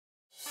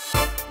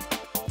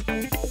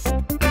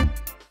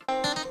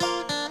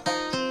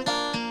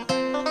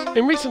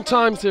In recent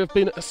times, there have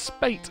been a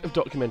spate of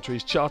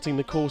documentaries charting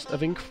the course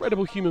of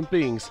incredible human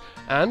beings,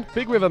 and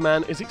Big River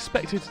Man is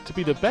expected to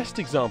be the best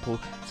example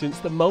since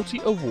the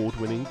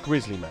multi-award-winning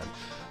Grizzly Man.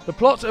 The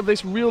plot of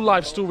this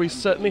real-life story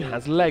certainly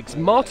has legs.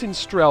 Martin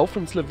Strel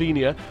from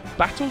Slovenia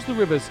battles the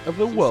rivers of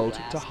the world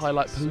to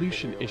highlight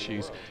pollution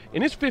issues.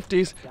 In his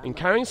 50s, and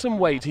carrying some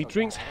weight, he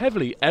drinks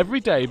heavily every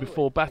day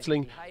before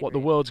battling what the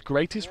world's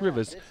greatest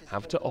rivers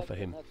have to offer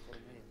him.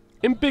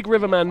 In Big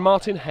River Man,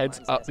 Martin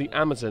heads up the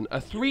Amazon, a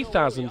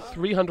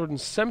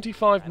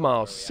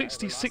 3,375-mile,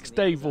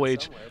 66-day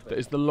voyage that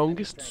is the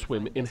longest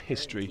swim in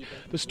history.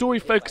 The story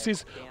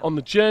focuses on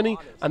the journey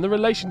and the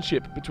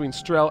relationship between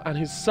Strel and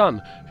his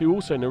son, who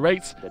also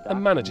narrates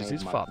and manages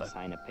his father.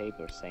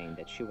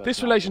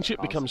 This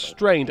relationship becomes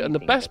strained, and the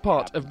best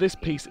part of this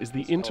piece is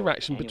the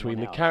interaction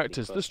between the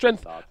characters, the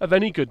strength of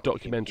any good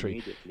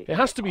documentary. It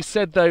has to be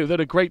said, though,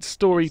 that a great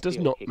story does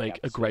not make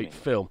a great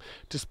film.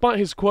 Despite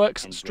his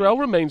quirks, Strel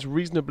remains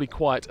reasonably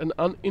quiet and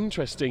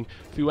uninteresting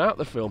throughout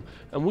the film,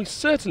 and we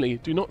certainly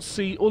do not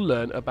see or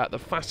learn about the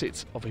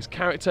facets of his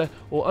character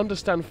or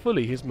understand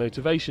fully his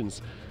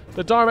motivations.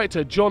 The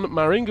director, John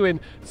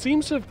Maringuin,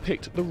 seems to have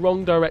picked the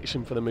wrong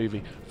direction for the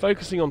movie,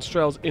 focusing on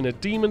Strel's inner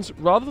demons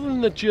rather than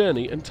the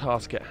journey and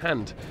task at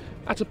hand.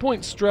 At a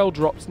point, Strel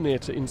drops near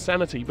to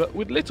insanity, but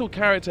with little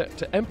character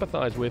to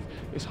empathise with,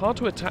 it's hard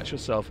to attach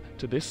yourself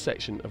to this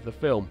section of the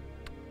film.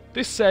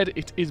 This said,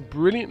 it is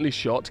brilliantly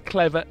shot,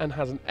 clever, and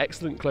has an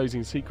excellent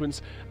closing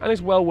sequence, and is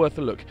well worth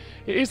a look.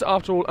 It is,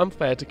 after all,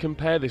 unfair to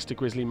compare this to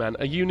Grizzly Man,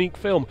 a unique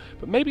film,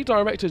 but maybe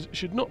directors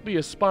should not be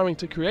aspiring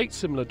to create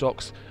similar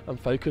docs and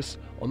focus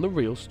on the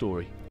real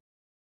story.